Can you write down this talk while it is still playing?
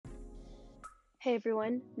Hey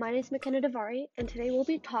everyone, my name is McKenna Davari, and today we'll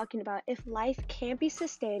be talking about if life can be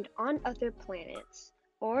sustained on other planets,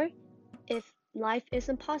 or if life is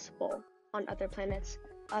impossible on other planets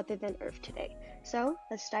other than Earth today. So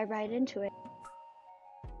let's dive right into it.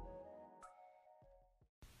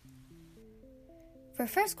 We're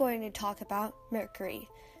first going to talk about Mercury.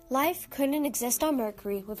 Life couldn't exist on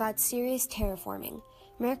Mercury without serious terraforming.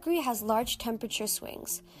 Mercury has large temperature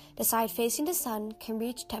swings. The side facing the sun can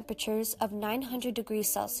reach temperatures of 900 degrees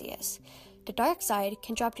Celsius. The dark side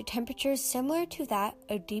can drop to temperatures similar to that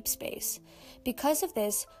of deep space. Because of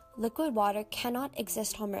this, liquid water cannot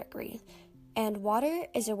exist on Mercury, and water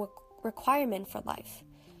is a requirement for life.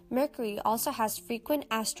 Mercury also has frequent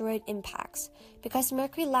asteroid impacts. Because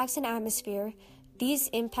Mercury lacks an atmosphere, these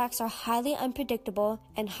impacts are highly unpredictable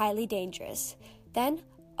and highly dangerous. Then,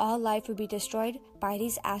 all life would be destroyed by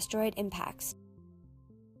these asteroid impacts.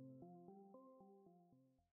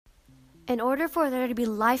 In order for there to be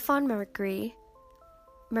life on Mercury,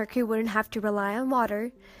 Mercury wouldn't have to rely on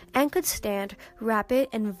water and could stand rapid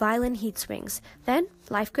and violent heat swings. Then,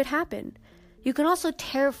 life could happen. You can also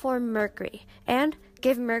terraform Mercury and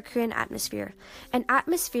give Mercury an atmosphere. An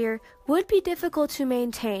atmosphere would be difficult to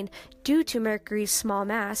maintain due to Mercury's small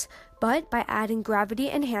mass, but by adding gravity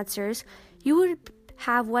enhancers, you would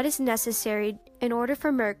have what is necessary in order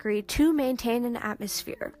for Mercury to maintain an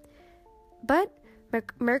atmosphere. But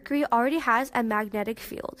Mercury already has a magnetic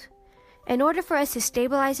field. In order for us to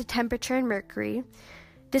stabilize the temperature in Mercury,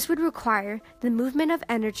 this would require the movement of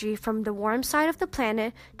energy from the warm side of the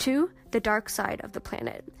planet to the dark side of the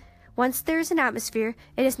planet. Once there is an atmosphere,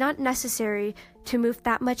 it is not necessary to move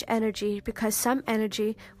that much energy because some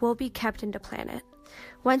energy will be kept in the planet.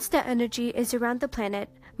 Once the energy is around the planet,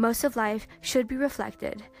 most of life should be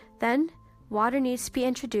reflected. Then, water needs to be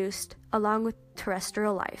introduced along with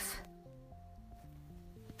terrestrial life.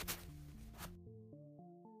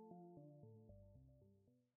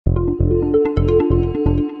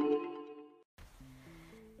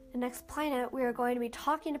 The next planet we are going to be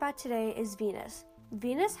talking about today is Venus.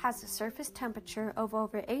 Venus has a surface temperature of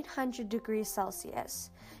over 800 degrees Celsius.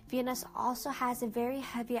 Venus also has a very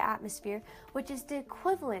heavy atmosphere, which is the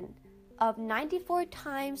equivalent of 94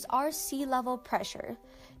 times our sea level pressure.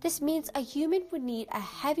 This means a human would need a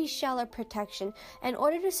heavy shell of protection in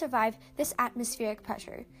order to survive this atmospheric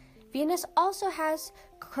pressure. Venus also has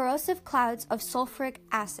corrosive clouds of sulfuric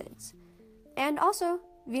acids. And also,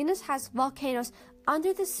 Venus has volcanoes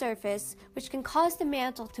under the surface, which can cause the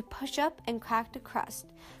mantle to push up and crack the crust,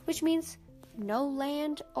 which means no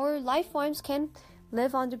land or life forms can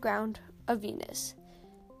live on the ground of Venus.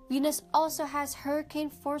 Venus also has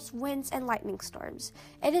hurricane-force winds and lightning storms.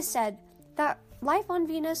 It is said that life on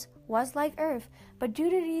Venus was like Earth, but due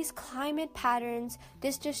to these climate patterns,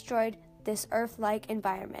 this destroyed this Earth-like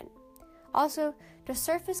environment. Also, the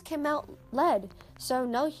surface can melt lead, so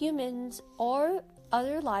no humans or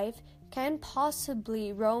other life can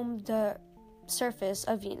possibly roam the surface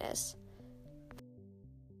of Venus.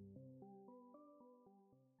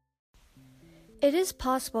 It is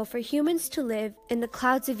possible for humans to live in the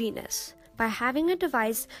clouds of Venus by having a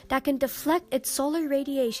device that can deflect its solar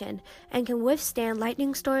radiation and can withstand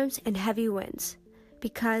lightning storms and heavy winds.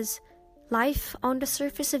 Because life on the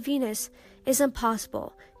surface of Venus is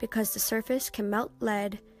impossible because the surface can melt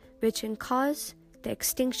lead, which can cause the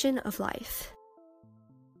extinction of life.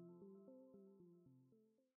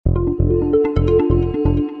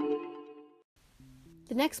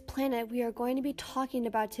 The next planet we are going to be talking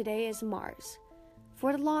about today is Mars.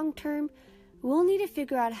 For the long term, we'll need to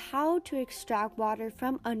figure out how to extract water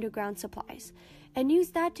from underground supplies and use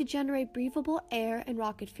that to generate breathable air and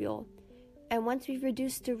rocket fuel. And once we've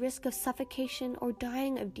reduced the risk of suffocation or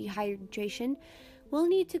dying of dehydration, we'll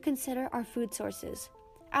need to consider our food sources,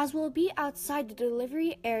 as we'll be outside the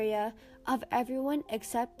delivery area of everyone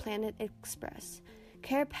except Planet Express.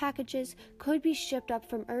 Care packages could be shipped up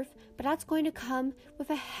from Earth, but that's going to come with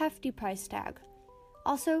a hefty price tag.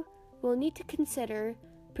 Also, we'll need to consider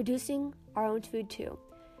producing our own food too,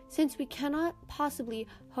 since we cannot possibly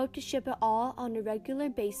hope to ship it all on a regular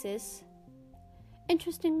basis.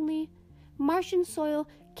 Interestingly, Martian soil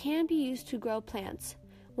can be used to grow plants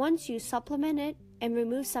once you supplement it and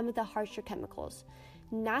remove some of the harsher chemicals.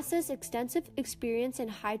 NASA's extensive experience in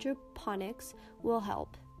hydroponics will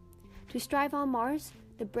help. To strive on Mars,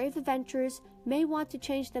 the brave adventurers may want to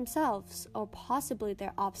change themselves or possibly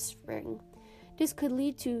their offspring. This could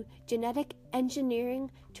lead to genetic engineering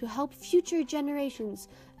to help future generations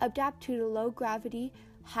adapt to the low gravity,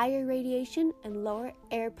 higher radiation, and lower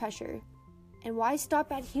air pressure. And why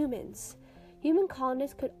stop at humans? Human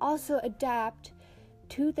colonists could also adapt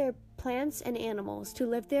to their plants and animals to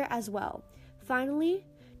live there as well. Finally,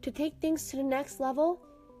 to take things to the next level,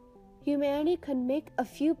 humanity could make a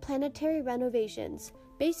few planetary renovations.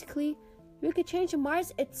 Basically, we could change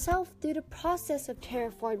Mars itself through the process of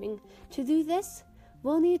terraforming. To do this,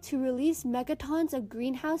 we'll need to release megatons of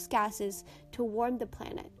greenhouse gases to warm the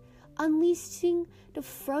planet, unleashing the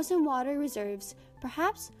frozen water reserves.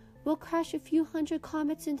 Perhaps we'll crash a few hundred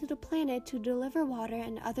comets into the planet to deliver water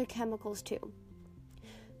and other chemicals too.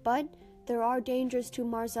 But there are dangers to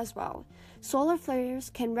Mars as well. Solar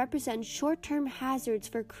flares can represent short-term hazards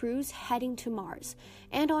for crews heading to Mars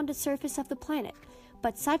and on the surface of the planet.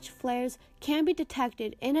 But such flares can be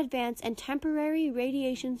detected in advance and temporary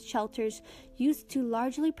radiation shelters used to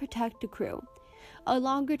largely protect the crew. A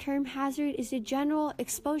longer-term hazard is the general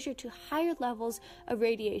exposure to higher levels of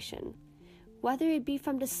radiation, whether it be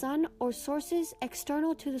from the sun or sources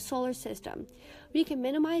external to the solar system. We can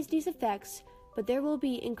minimize these effects, but there will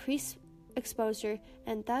be increased exposure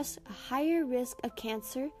and thus a higher risk of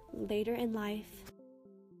cancer later in life.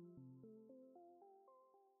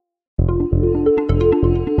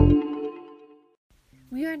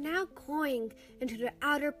 We are now going into the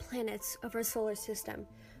outer planets of our solar system.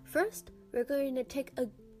 First, we're going to take a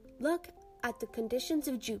look at the conditions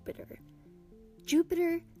of Jupiter.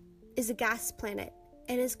 Jupiter is a gas planet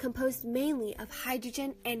and is composed mainly of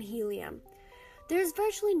hydrogen and helium. There is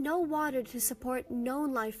virtually no water to support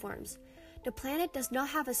known life forms. The planet does not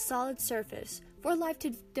have a solid surface for life to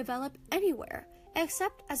develop anywhere,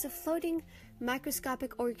 except as a floating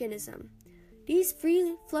microscopic organism. These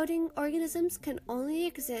free-floating organisms can only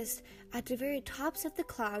exist at the very tops of the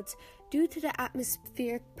clouds due to the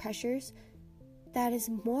atmospheric pressures that is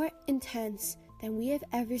more intense than we have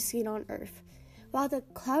ever seen on Earth. While the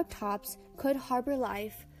cloud tops could harbor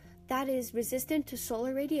life that is resistant to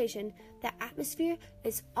solar radiation, the atmosphere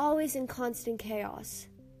is always in constant chaos.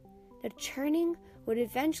 The churning would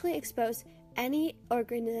eventually expose any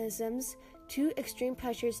organisms to extreme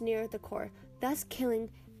pressures near the core, thus killing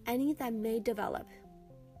any that may develop.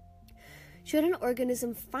 Should an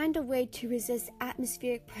organism find a way to resist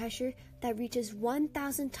atmospheric pressure that reaches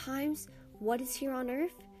 1,000 times what is here on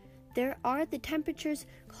Earth, there are the temperatures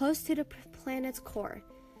close to the planet's core.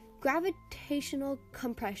 Gravitational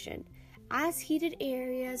compression. As heated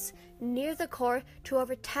areas near the core to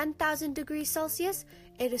over 10,000 degrees Celsius,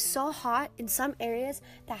 it is so hot in some areas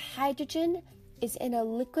that hydrogen is in a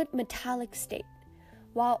liquid metallic state.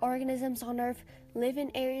 While organisms on Earth live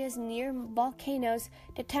in areas near volcanoes,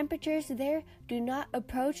 the temperatures there do not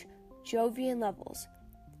approach Jovian levels.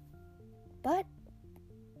 But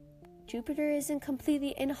Jupiter isn't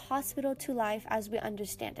completely inhospitable to life as we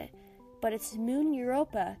understand it, but its moon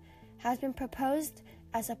Europa has been proposed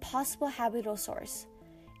as a possible habitable source.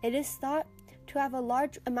 It is thought to have a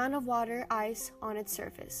large amount of water ice on its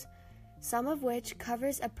surface, some of which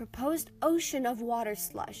covers a proposed ocean of water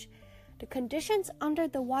slush. The conditions under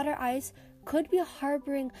the water ice could be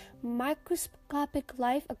harboring microscopic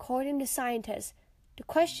life according to scientists. The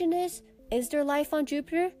question is there life on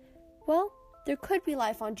Jupiter? Well, there could be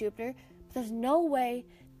life on Jupiter, but there's no way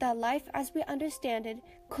that life as we understand it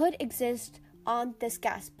could exist on this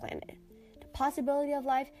gas planet. The possibility of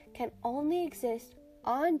life can only exist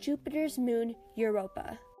on Jupiter's moon,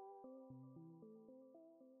 Europa.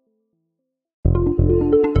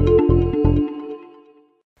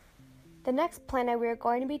 The next planet we are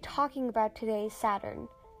going to be talking about today is Saturn.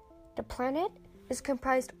 The planet is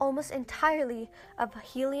comprised almost entirely of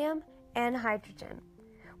helium and hydrogen,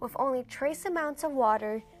 with only trace amounts of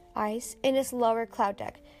water, ice in its lower cloud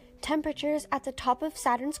deck. Temperatures at the top of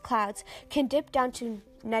Saturn's clouds can dip down to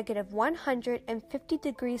negative 150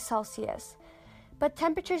 degrees Celsius. But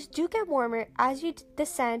temperatures do get warmer as you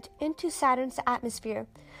descend into Saturn's atmosphere.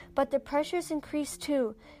 But the pressures increase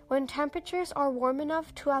too. When temperatures are warm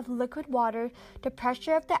enough to have liquid water, the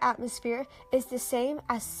pressure of the atmosphere is the same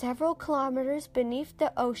as several kilometers beneath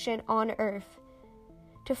the ocean on Earth.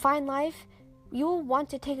 To find life, you will want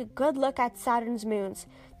to take a good look at Saturn's moons.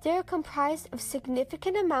 They are comprised of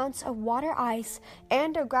significant amounts of water ice,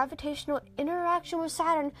 and their gravitational interaction with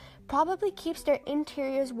Saturn probably keeps their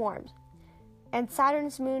interiors warm. And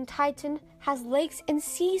Saturn's moon Titan has lakes and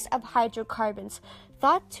seas of hydrocarbons,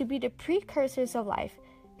 thought to be the precursors of life.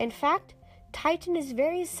 In fact, Titan is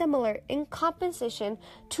very similar in composition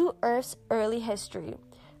to Earth's early history.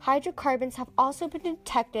 Hydrocarbons have also been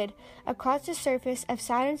detected across the surface of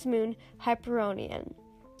Saturn's moon, Hyperion.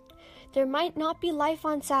 There might not be life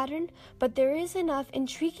on Saturn, but there is enough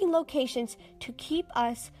intriguing locations to keep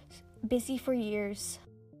us busy for years.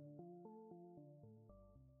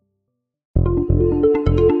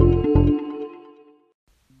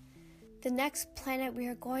 The next planet we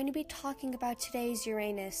are going to be talking about today is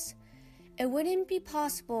Uranus. it wouldn't be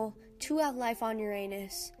possible to have life on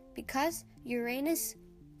Uranus because Uranus,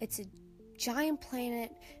 it's a giant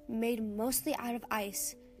planet made mostly out of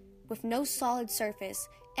ice with no solid surface,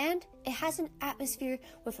 and it has an atmosphere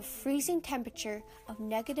with a freezing temperature of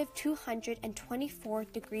negative 224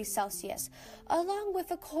 degrees Celsius, along with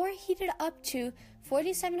a core heated up to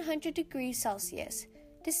 4,700 degrees Celsius.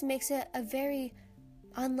 This makes it a very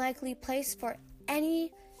unlikely place for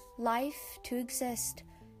any life to exist.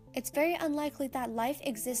 It's very unlikely that life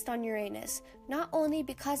exists on Uranus, not only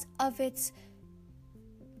because of its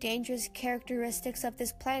dangerous characteristics of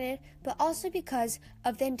this planet, but also because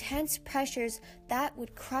of the intense pressures that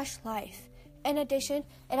would crush life. In addition,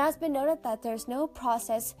 it has been noted that there's no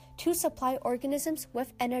process to supply organisms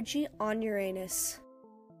with energy on Uranus.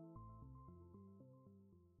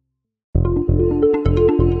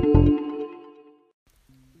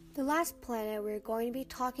 The last planet we're going to be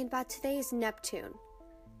talking about today is Neptune.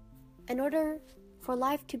 In order for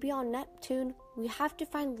life to be on Neptune, we have to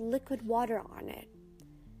find liquid water on it.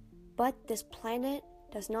 But this planet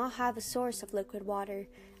does not have a source of liquid water,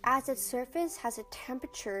 as its surface has a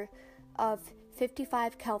temperature of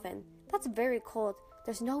 55 Kelvin. That's very cold.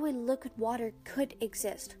 There's no way liquid water could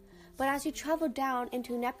exist. But as you travel down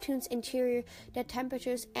into Neptune's interior, the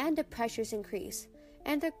temperatures and the pressures increase.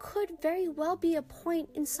 And there could very well be a point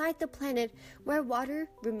inside the planet where water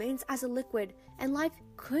remains as a liquid and life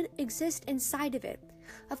could exist inside of it.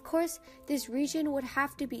 Of course, this region would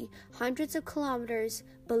have to be hundreds of kilometers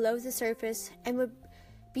below the surface and would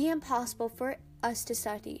be impossible for us to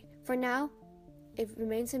study. For now, it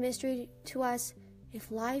remains a mystery to us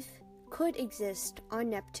if life could exist on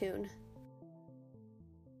Neptune.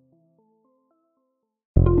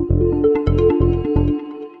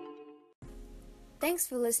 Thanks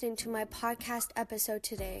for listening to my podcast episode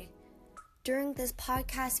today. During this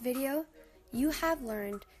podcast video, you have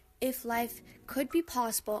learned if life could be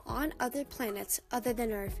possible on other planets other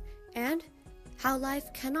than Earth, and how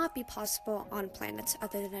life cannot be possible on planets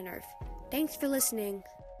other than Earth. Thanks for listening.